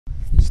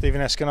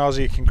Stephen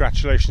Eskinazi,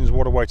 congratulations.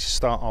 What a way to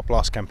start our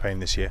Blast campaign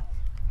this year.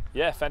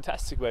 Yeah,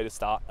 fantastic way to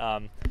start.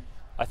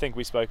 I think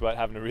we spoke about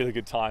having a really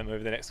good time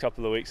over the next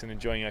couple of weeks and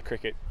enjoying our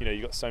cricket. You know,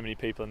 you've got so many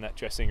people in that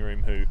dressing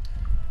room who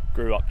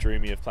grew up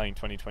dreaming of playing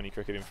 2020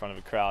 cricket in front of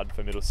a crowd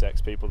for Middlesex,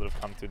 people that have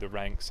come through the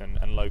ranks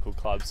and local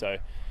clubs. So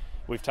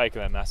we've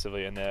taken that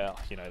massively, and there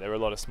were a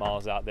lot of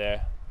smiles out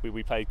there.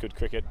 We played good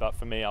cricket, but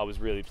for me, I was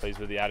really pleased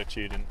with the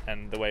attitude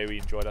and the way we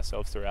enjoyed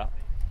ourselves throughout.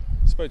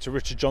 I spoke to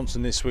Richard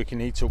Johnson this week,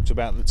 and he talked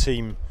about the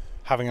team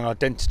having an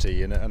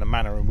identity and a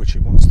manner in which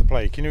it wants to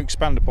play. Can you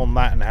expand upon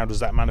that, and how does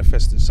that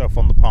manifest itself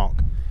on the park?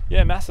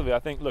 Yeah, massively. I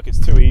think, look, it's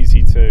too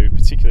easy to,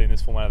 particularly in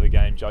this format of the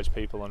game, judge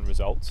people on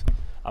results,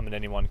 and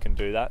anyone can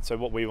do that. So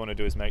what we want to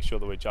do is make sure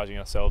that we're judging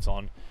ourselves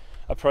on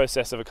a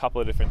process of a couple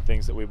of different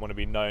things that we want to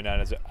be known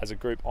as a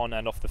group on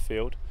and off the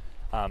field.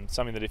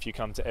 Something that if you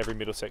come to every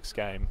Middlesex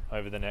game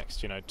over the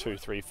next 2,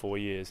 3, 4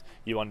 years,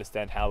 you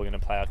understand how we're going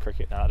to play our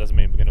cricket. Now, it doesn't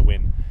mean we're going to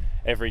win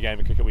every game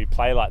of cricket we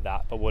play like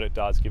that, but what it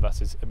does give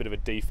us is a bit of a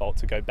default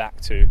to go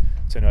back to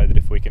know that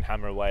if we can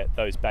hammer away at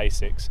those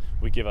basics,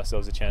 we give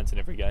ourselves a chance in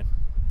every game.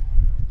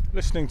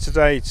 Listening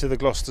today to the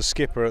Gloucester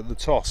skipper at the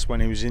toss when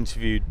he was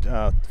interviewed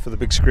for the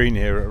big screen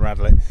here at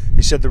Radlett,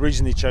 he said the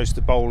reason he chose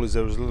to bowl is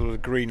there was a little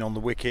green on the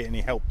wicket and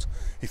he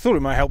thought it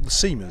might help the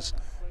seamers.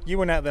 You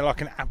went out there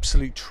like an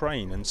absolute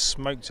train and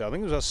smoked it. I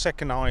think it was our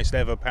second highest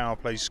ever power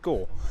play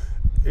score.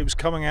 It was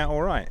coming out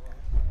all right.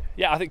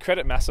 Yeah, I think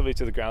credit massively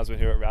to the groundsman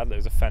here at Radlett. It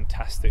was a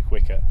fantastic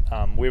wicket.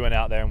 We went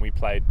out there and we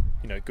played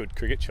good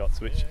cricket shots,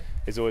 which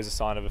is always a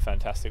sign of a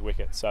fantastic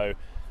wicket. So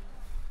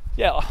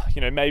yeah,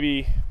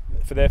 maybe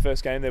for their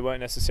first game they weren't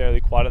necessarily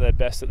quite at their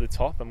best at the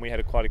top, and we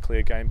had quite a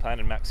clear game plan,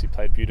 and Maxie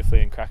played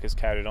beautifully and Crackers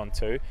carried it on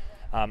too.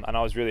 And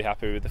I was really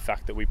happy with the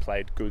fact that we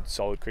played good,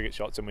 solid cricket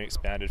shots and we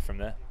expanded from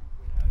there.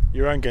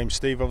 Your own game,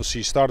 Steve, obviously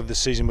you started this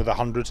season with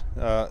 100,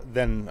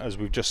 then as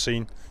we've just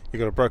seen, you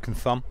got a broken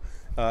thumb.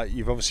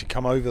 You've obviously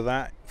come over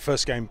that,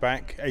 first game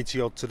back,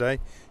 80 odd today.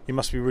 You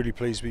must be really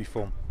pleased with your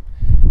form.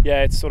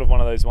 Yeah, it's sort of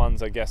one of those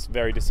ones, I guess,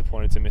 very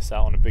disappointed to miss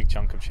out on a big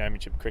chunk of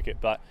championship cricket,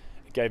 but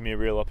it gave me a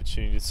real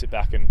opportunity to sit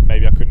back, and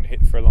maybe I couldn't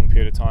hit for a long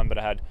period of time, but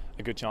I had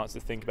a good chance to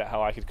think about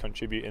how I could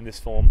contribute in this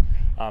form,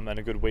 and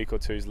a good week or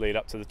two's lead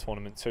up to the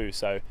tournament too.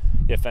 So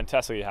yeah,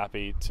 fantastically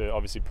happy to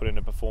obviously put in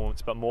a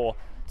performance, but more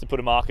to put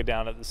a marker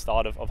down at the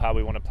start of how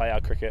we want to play our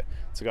cricket,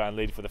 to go and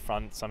lead for the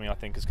front, something I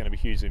think is going to be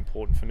hugely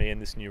important for me in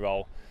this new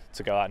role,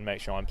 to go out and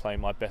make sure I'm playing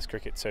my best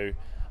cricket too,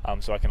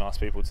 so I can ask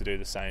people to do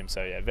the same.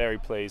 So yeah, very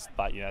pleased,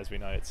 but as we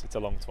know, it's a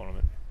long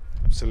tournament.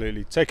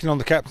 Absolutely. Taking on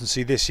the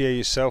captaincy this year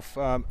yourself,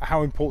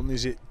 how important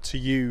is it to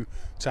you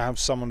to have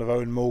someone of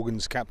Owen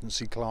Morgan's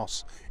captaincy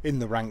class in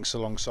the ranks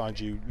alongside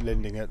you,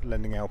 lending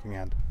a helping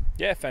hand?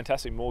 Yeah,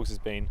 fantastic. Morgs has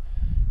been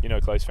a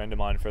close friend of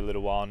mine for a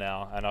little while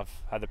now, and I've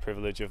had the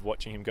privilege of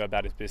watching him go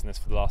about his business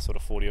for the last sort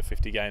of 40 or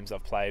 50 games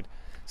I've played.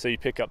 So you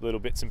pick up little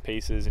bits and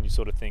pieces, and you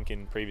sort of think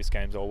in previous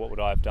games, oh, what would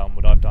I have done?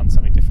 Would I have done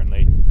something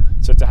differently?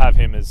 So to have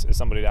him as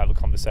somebody to have a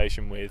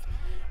conversation with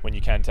when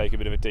you can take a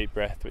bit of a deep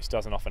breath, which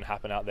doesn't often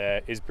happen out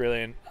there, is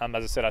brilliant.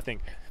 As I said, I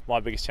think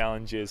my biggest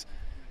challenge is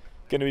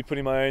going to be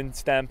putting my own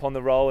stamp on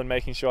the role and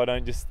making sure I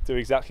don't just do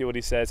exactly what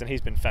he says, and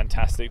he's been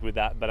fantastic with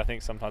that. But I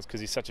think sometimes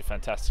because he's such a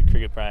fantastic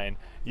cricket brain,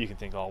 you can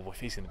think, oh, well,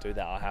 if he's going to do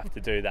that, I have to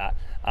do that.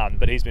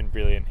 But he's been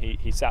brilliant.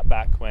 He sat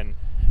back when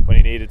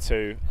he needed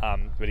to,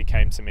 but he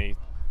came to me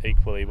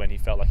equally when he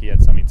felt like he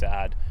had something to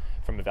add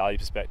from a value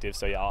perspective.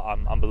 So yeah,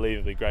 I'm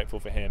unbelievably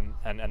grateful for him,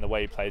 and the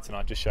way he played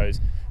tonight just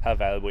shows how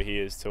valuable he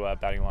is to our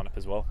batting lineup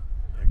as well.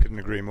 I couldn't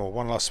agree more.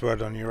 One last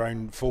word on your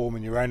own form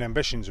and your own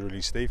ambitions,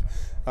 really, Steve.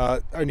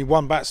 Only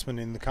one batsman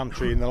in the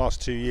country in the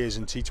last 2 years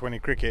in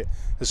T20 cricket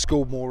has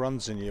scored more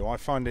runs than you. I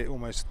find it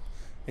almost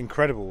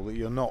incredible that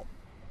you're not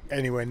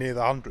anywhere near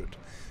the 100.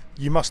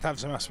 You must have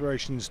some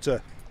aspirations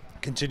to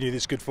continue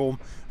this good form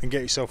and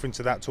get yourself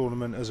into that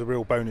tournament as a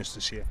real bonus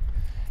this year.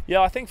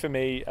 Yeah, I think for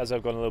me, as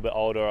I've gotten a little bit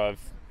older,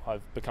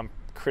 I've become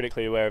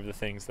critically aware of the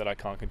things that I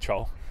can't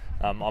control.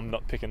 I'm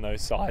not picking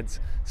those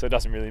sides, so it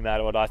doesn't really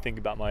matter what I think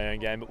about my own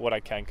game, but what I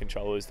can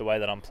control is the way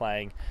that I'm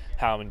playing,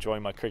 how I'm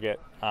enjoying my cricket,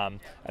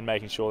 and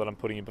making sure that I'm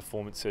putting in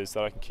performances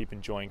that I can keep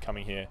enjoying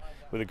coming here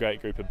with a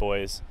great group of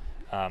boys.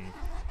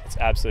 It's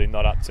absolutely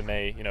not up to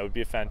me. It would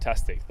be a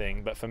fantastic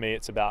thing, but for me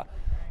it's about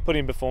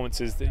putting in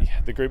performances.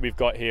 The group we've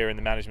got here and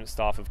the management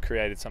staff have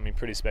created something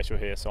pretty special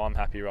here, so I'm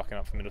happy rocking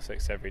up for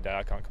Middlesex every day.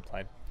 I can't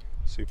complain.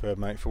 Superb,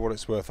 mate. For what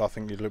it's worth, I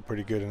think you'd look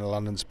pretty good in a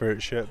London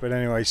Spirit shirt. But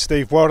anyway,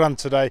 Steve, well done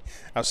today.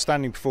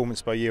 Outstanding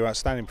performance by you,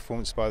 outstanding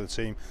performance by the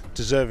team,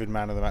 deserved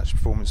man of the match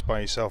performance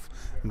by yourself,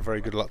 and very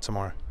good luck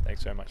tomorrow.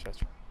 Thanks very much,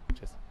 Lester.